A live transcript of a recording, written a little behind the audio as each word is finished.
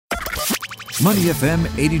Money FM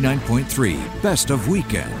 89.3, best of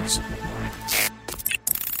weekends.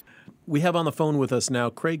 We have on the phone with us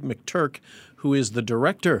now Craig McTurk, who is the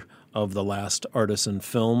director of The Last Artisan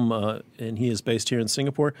film, and he is based here in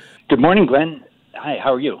Singapore. Good morning, Glenn. Hi,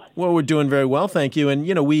 how are you? Well, we're doing very well, thank you. And,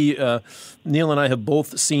 we, Neil and I have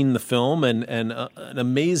both seen the film, and an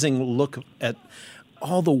amazing look at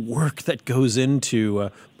all the work that goes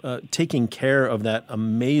into taking care of that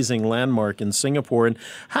amazing landmark in Singapore. And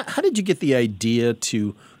how did you get the idea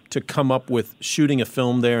to come up with shooting a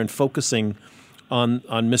film there and focusing on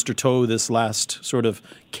Mr. To, this last sort of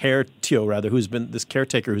who's been this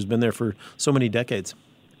caretaker who's been there for so many decades?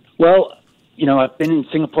 Well, I've been in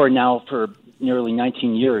Singapore now for nearly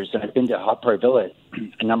 19 years, and I've been to Haw Par Villa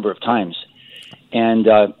a number of times. And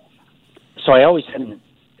so I always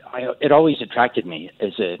it always attracted me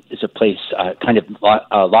as a place, kind of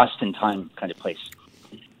lost in time kind of place.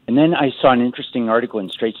 And then I saw an interesting article in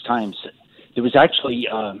Straits Times. There was actually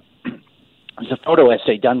it was a photo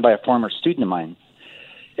essay done by a former student of mine,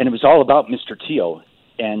 and it was all about Mr. Teo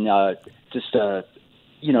and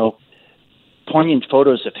poignant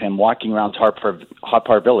photos of him walking around Haw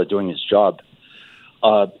Par Villa doing his job.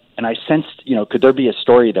 And I sensed, could there be a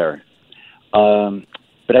story there?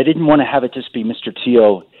 But I didn't want to have it just be Mr.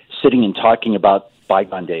 Teo sitting and talking about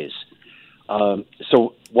bygone days.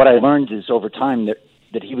 So what I learned is over time that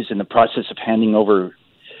he was in the process of handing over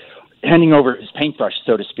his paintbrush,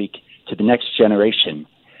 so to speak, to the next generation.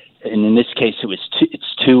 And in this case,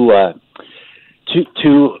 it's two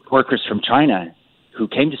workers from China who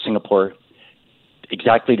came to Singapore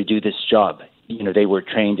exactly to do this job. They were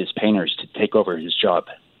trained as painters to take over his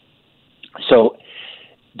job. So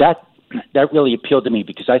that really appealed to me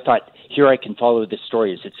because I thought, here I can follow this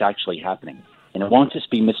story as it's actually happening. And it won't just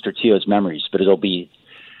be Mr. Teo's memories, but it'll be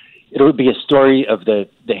a story of the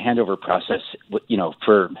handover process,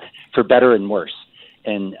 for better and worse.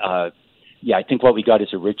 And I think what we got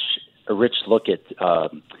is a rich look at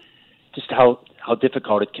just how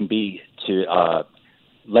difficult it can be to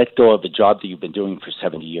let go of a job that you've been doing for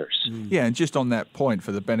 70 years. Yeah, and just on that point,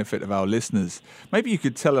 for the benefit of our listeners, maybe you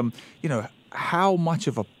could tell them, how much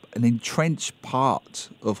of an entrenched part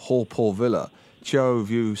of Haw Par Villa Teo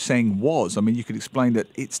Vu Seng was. I mean, you could explain that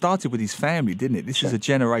it started with his family, didn't it? This is a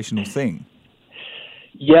generational thing.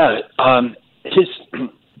 Yeah,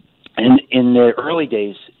 in the early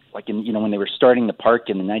days, like when they were starting the park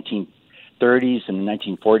in the 1930s and the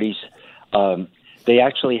 1940s, they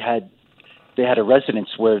actually had a residence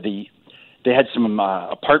where they had some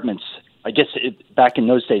apartments. I guess back in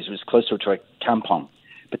those days it was closer to a kampong,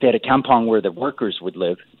 but they had a kampong where the workers would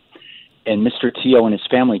live, and Mr. Teo and his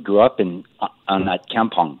family grew up on that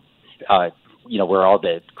kampong, where all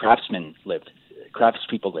the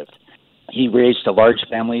craftspeople lived. He raised a large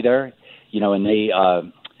family there, and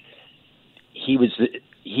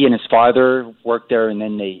he and his father worked there, and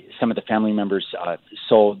then some of the family members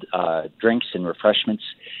sold drinks and refreshments.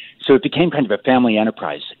 So it became kind of a family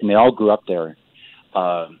enterprise, and they all grew up there.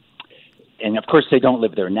 And of course, they don't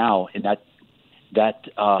live there now, and that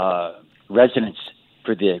residence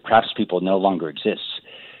for the craftspeople no longer exists.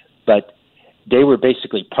 But they were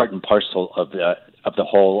basically part and parcel of the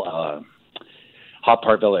whole Haw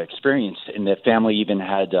Par Villa experience, and the family even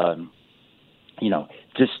had,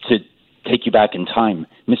 just to take you back in time,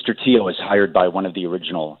 Mr. Teo was hired by one of the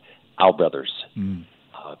original Al brothers.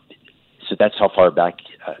 So that's how far back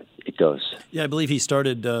it goes. Yeah, I believe he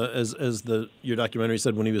started, as your documentary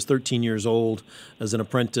said, when he was 13 years old as an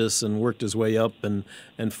apprentice and worked his way up and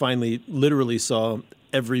finally literally saw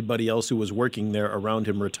everybody else who was working there around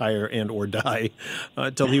him retire and or die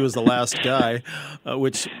until he was the last guy,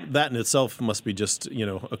 which that in itself must be just,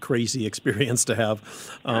 a crazy experience to have.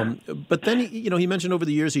 But then, he mentioned over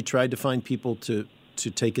the years he tried to find people to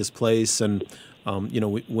take his place. And,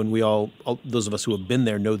 when we all those of us who have been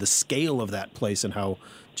there know the scale of that place and how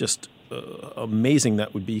just amazing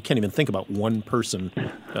that would be. You can't even think about one person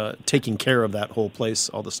taking care of that whole place,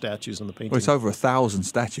 all the statues and the paintings. Well, it's over 1,000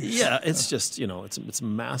 statues. Yeah, it's just, it's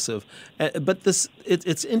massive. But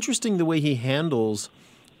it's interesting the way he handles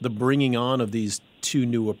the bringing on of these two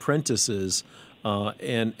new apprentices,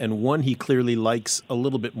 and one he clearly likes a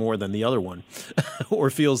little bit more than the other one, or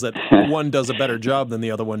feels that one does a better job than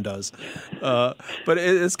the other one does. But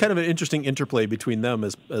it's kind of an interesting interplay between them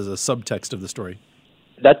as a subtext of the story.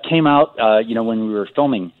 That came out, when we were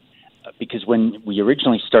filming, because when we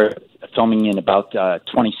originally started filming in about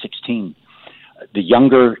 2016, the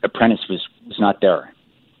younger apprentice was not there.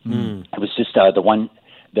 It was just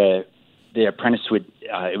the apprentice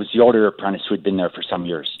it was the older apprentice who had been there for some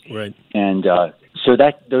years. Right. And so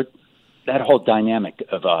that whole dynamic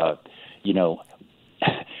of,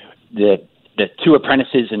 the the two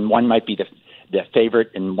apprentices, and one might be the favorite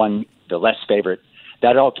and one the less favorite.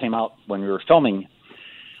 That all came out when we were filming.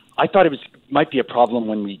 I thought it might be a problem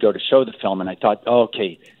when we go to show the film, and I thought, oh,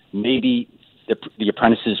 okay, maybe the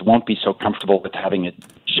apprentices won't be so comfortable with having it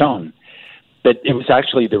shown. But it was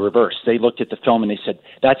actually the reverse. They looked at the film and they said,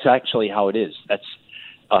 "That's actually how it is. That's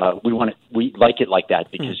we like it like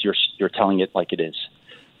that because you're telling it like it is."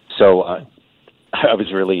 So I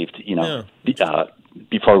was relieved,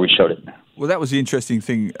 before we showed it. Well, that was the interesting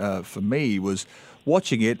thing for me was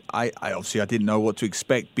watching it. I obviously I didn't know what to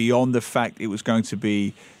expect beyond the fact it was going to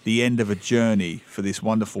be the end of a journey for this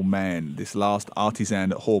wonderful man, this last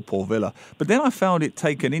artisan at Hall Paul Villa. But then I found it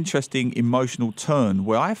take an interesting emotional turn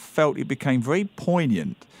where I felt it became very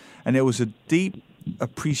poignant, and there was a deep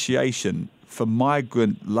appreciation for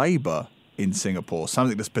migrant labour in Singapore,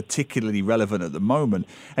 something that's particularly relevant at the moment.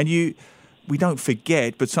 And we don't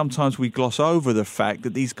forget, but sometimes we gloss over the fact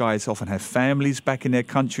that these guys often have families back in their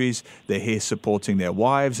countries. They're here supporting their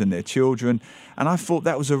wives and their children. And I thought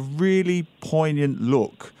that was a really poignant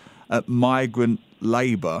look at migrant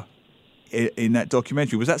labour in that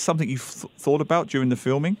documentary. Was that something you thought about during the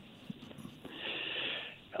filming?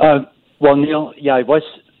 Well, Neil, yeah, I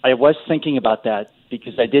was thinking about that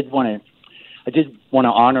because I did want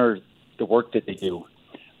to honor the work that they do.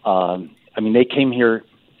 They came here.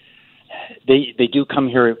 They do come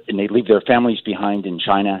here and they leave their families behind in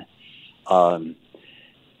China,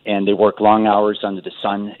 and they work long hours under the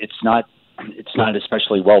sun. It's not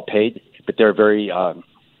especially well paid, but they're very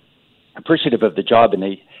appreciative of the job, and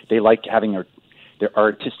they like having their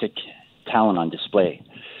artistic talent on display.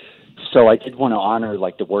 So I did want to honor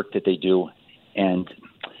the work that they do, and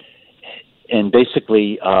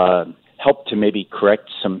basically help to maybe correct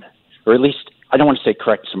some, or at least I don't want to say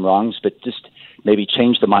correct some wrongs, but just maybe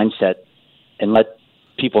change the mindset and let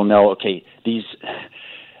people know, okay, these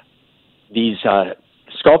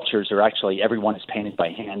sculptures are actually, everyone is painted by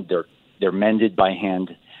hand. They're mended by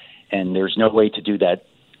hand, and there's no way to do that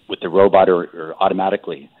with the robot or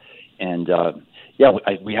automatically. And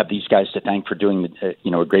we have these guys to thank for doing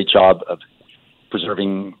a great job of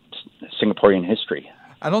preserving Singaporean history.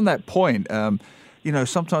 And on that point,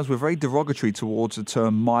 sometimes we're very derogatory towards the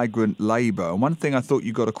term migrant labour. And one thing I thought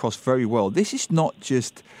you got across very well, this is not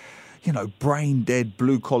just, brain-dead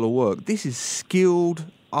blue-collar work. This is skilled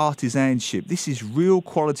artisanship. This is real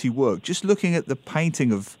quality work. Just looking at the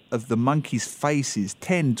painting of the monkeys' faces,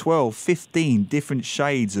 10, 12, 15 different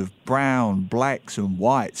shades of brown, blacks and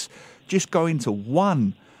whites, just go into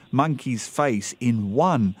one monkey's face in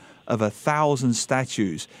one of 1,000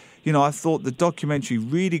 statues. I thought the documentary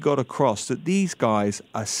really got across that these guys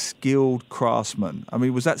are skilled craftsmen.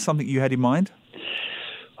 Was that something you had in mind?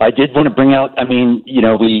 I did want to bring out,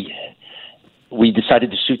 we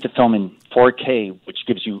decided to shoot the film in 4K, which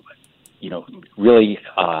gives you, really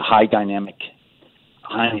high dynamic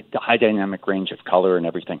range of color and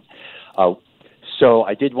everything. So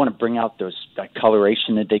I did want to bring out that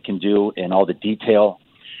coloration that they can do and all the detail.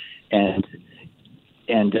 And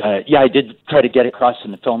I did try to get across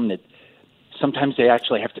in the film that sometimes they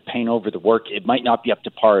actually have to paint over the work. It might not be up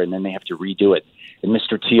to par, and then they have to redo it. And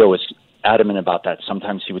Mr. Teo was adamant about that.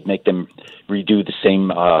 Sometimes he would make them redo the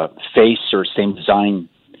same face or same design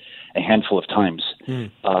a handful of times.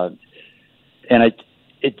 And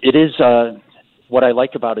it is what I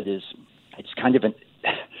like about it is it's kind of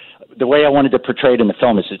the way I wanted to portray it in the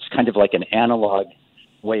film is it's kind of like an analog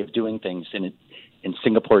way of doing things, and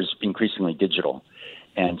Singapore is increasingly digital.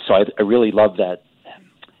 And so I really love that,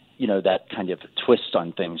 that kind of twist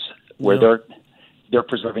on things where they're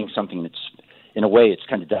preserving something that's, in a way, it's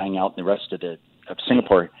kind of dying out in the rest of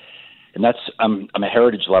Singapore. And that's, I'm a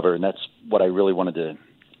heritage lover, and that's what I really wanted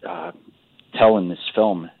to tell in this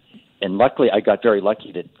film. And luckily, I got very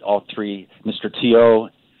lucky that all three, Mr. Teo,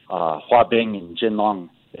 Hua Bing, and Jin Long,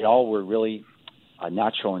 they all were really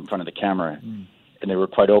natural in front of the camera. And they were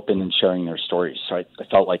quite open in sharing their stories. So I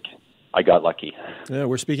felt like I got lucky. Yeah,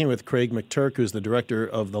 we're speaking with Craig McTurk, who's the director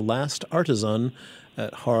of The Last Artisan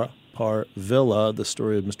at Haw Par Villa, the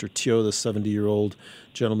story of Mr. Teo, the 70-year-old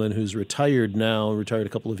gentleman who's retired a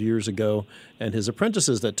couple of years ago, and his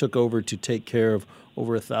apprentices that took over to take care of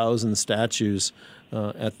over 1,000 statues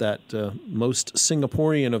at that most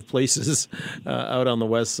Singaporean of places out on the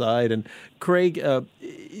west side. And Craig,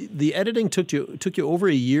 the editing took you over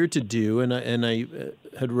a year to do, and I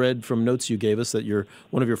had read from notes you gave us that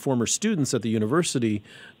one of your former students at the university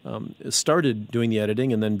started doing the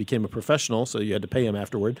editing and then became a professional, so you had to pay him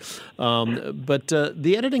afterward. But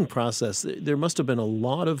the editing process, there must have been a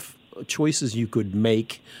lot of choices you could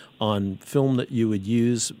make on film that you would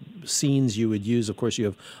use, scenes you would use. Of course, you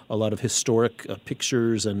have a lot of historic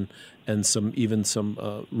pictures and some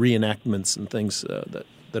reenactments and things that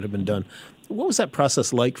have been done. What was that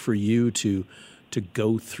process like for you to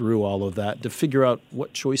go through all of that, to figure out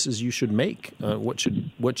what choices you should make, what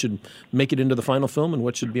should make it into the final film, and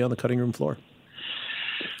what should be on the cutting room floor?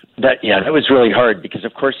 That was really hard because,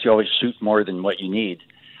 of course, you always shoot more than what you need.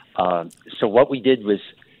 So what we did was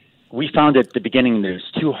we found at the beginning that it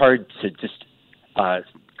was too hard to just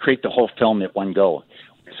create the whole film at one go.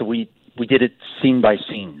 So we did it scene by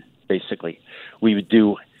scene, basically. We would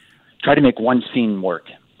try to make one scene work.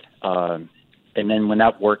 And then when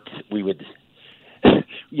that worked, we would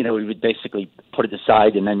basically put it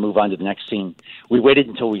aside and then move on to the next scene. We waited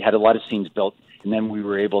until we had a lot of scenes built, and then we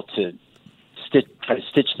were able to try to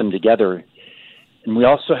stitch them together. And we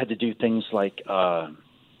also had to do things like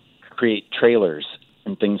create trailers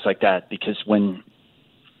and things like that, because when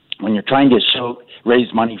you're trying to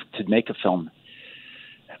raise money to make a film,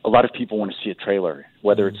 a lot of people want to see a trailer,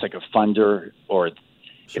 whether it's like a funder or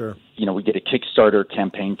sure. We did a Kickstarter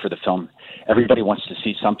campaign for the film. Everybody wants to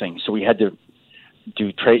see something, so we had to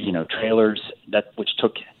do trailers which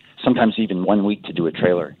took sometimes even 1 week to do a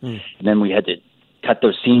trailer, and then we had to cut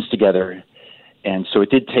those scenes together. And so it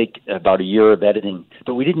did take about a year of editing,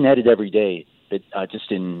 but we didn't edit every day. But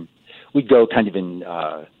we'd go kind of in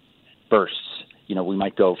bursts. We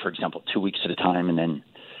might go, for example, 2 weeks at a time, and then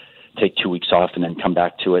take 2 weeks off, and then come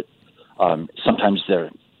back to it. Sometimes the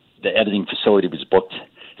editing facility was booked,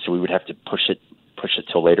 so we would have to push it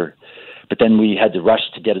till later. But then we had to rush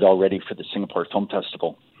to get it all ready for the Singapore Film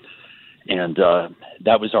Festival, and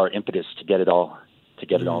that was our impetus to get it all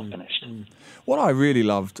finished. What I really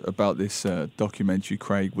loved about this documentary,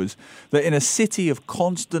 Craig, was that in a city of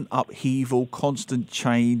constant upheaval, constant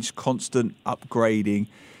change, constant upgrading,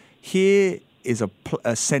 here is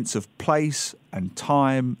a sense of place and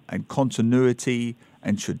time and continuity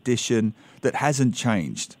and tradition that hasn't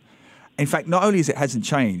changed. In fact, not only it hasn't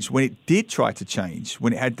changed, when it did try to change,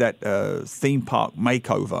 when it had that theme park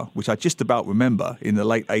makeover, which I just about remember in the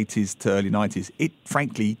late 80s to early 90s, it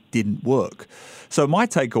frankly didn't work. So my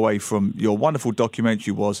takeaway from your wonderful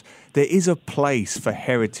documentary was there is a place for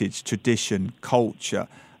heritage, tradition, culture,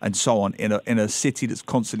 and so on in a city that's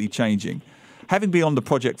constantly changing. Having been on the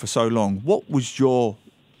project for so long, what was your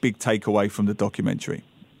big takeaway from the documentary?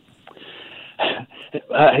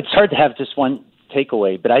 It's hard to have just one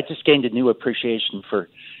takeaway, but I just gained a new appreciation for,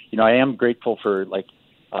 I am grateful for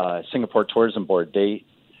Singapore Tourism Board. They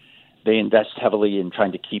invest heavily in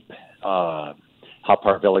trying to keep Haw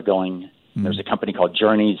Par Villa going. There's a company called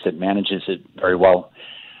Journeys that manages it very well.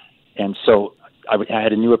 And so I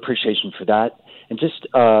had a new appreciation for that. And just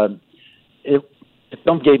the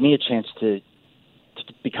film gave me a chance to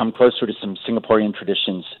become closer to some Singaporean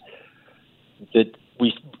traditions that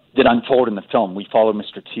unfold in the film. We follow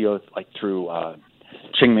Mr. Teo through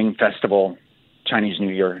Qingming Festival, Chinese New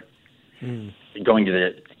Year, going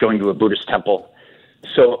to a Buddhist temple.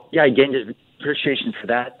 So I gained an appreciation for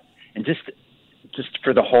that, and just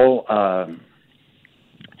for the whole the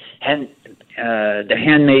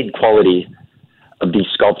handmade quality of these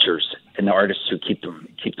sculptures and the artists who keep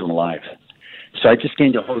them alive. So I just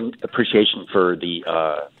gained a whole appreciation for the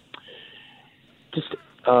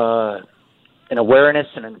an awareness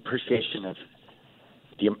and an appreciation of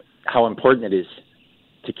how important it is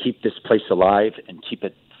to keep this place alive and keep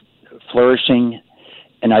it flourishing.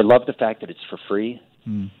 And I love the fact that it's for free.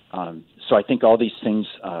 So I think all these things,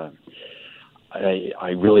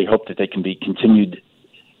 I really hope that they can be continued,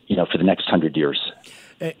 for the next 100 years.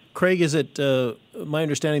 Craig, is it my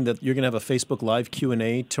understanding that you're going to have a Facebook Live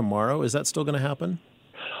Q&A tomorrow? Is that still going to happen?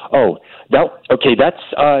 Oh, that's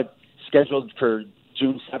scheduled for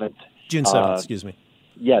June 7th. June 7th, excuse me.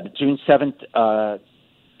 Yeah, June 7th,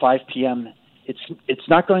 5 p.m. It's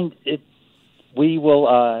not going. We will.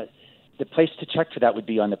 The place to check for that would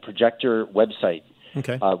be on the Projector website,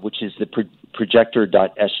 okay. Which is the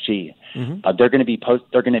projector.sg. They're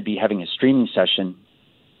going to be having a streaming session,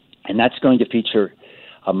 and that's going to feature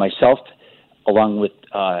myself along with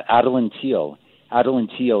Adeline Teo. Adeline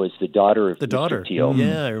Teo is the daughter of Mr. Teo.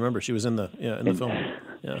 Yeah, I remember. She was in the film.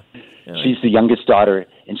 Yeah. She's the youngest daughter,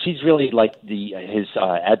 and she's really like his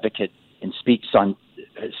advocate and speaks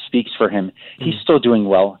for him. He's still doing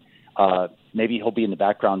well. Maybe he'll be in the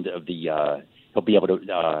background of he'll be able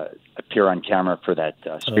to appear on camera for that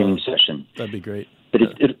streaming session. That'd be great. But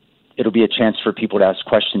it'll be a chance for people to ask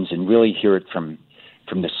questions and really hear it from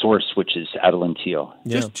the source, which is Adeline Teo.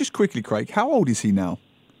 Yeah. Just quickly, Craig, how old is he now?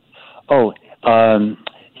 Oh,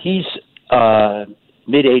 he's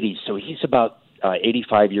mid-80s, so he's about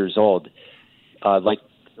 85 years old, like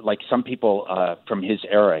some people from his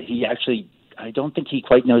era. He actually, I don't think he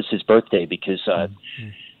quite knows his birthday because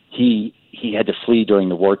he had to flee during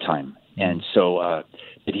the wartime, and so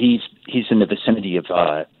but he's in the vicinity of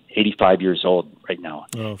 85 years old right now.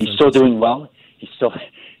 Oh, he's still doing well. He still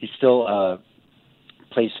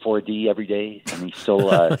plays 4D every day, and he still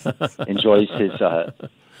enjoys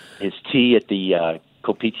his tea at the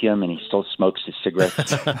Kopitiam, and he still smokes his cigarettes.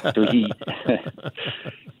 So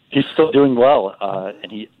he's still doing well,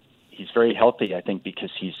 and he's very healthy, I think,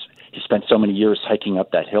 because he spent so many years hiking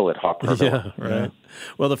up that hill at Hawkville. Yeah, right.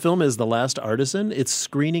 Well, the film is The Last Artisan. It's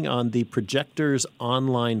screening on the Projectors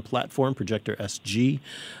online platform, Projector SG,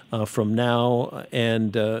 from now,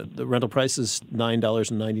 and the rental price is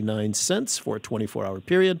 $9.99 for a 24-hour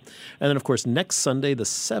period. And then, of course, next Sunday, the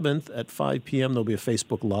 7th at 5 p.m., there'll be a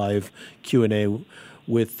Facebook Live Q&A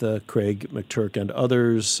with Craig McTurk and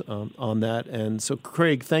others on that. And so,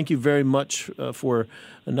 Craig, thank you very much for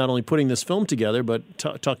not only putting this film together, but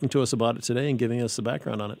talking to us about it today and giving us the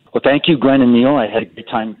background on it. Well, thank you, Glenn and Neil. I had a great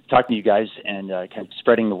time talking to you guys and kind of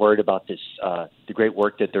spreading the word about this, the great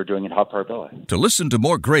work that they're doing at Hop Park Villa. To listen to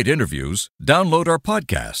more great interviews, download our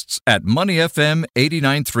podcasts at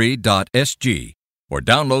moneyfm893.sg or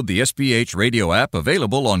download the SPH radio app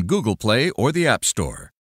available on Google Play or the App Store.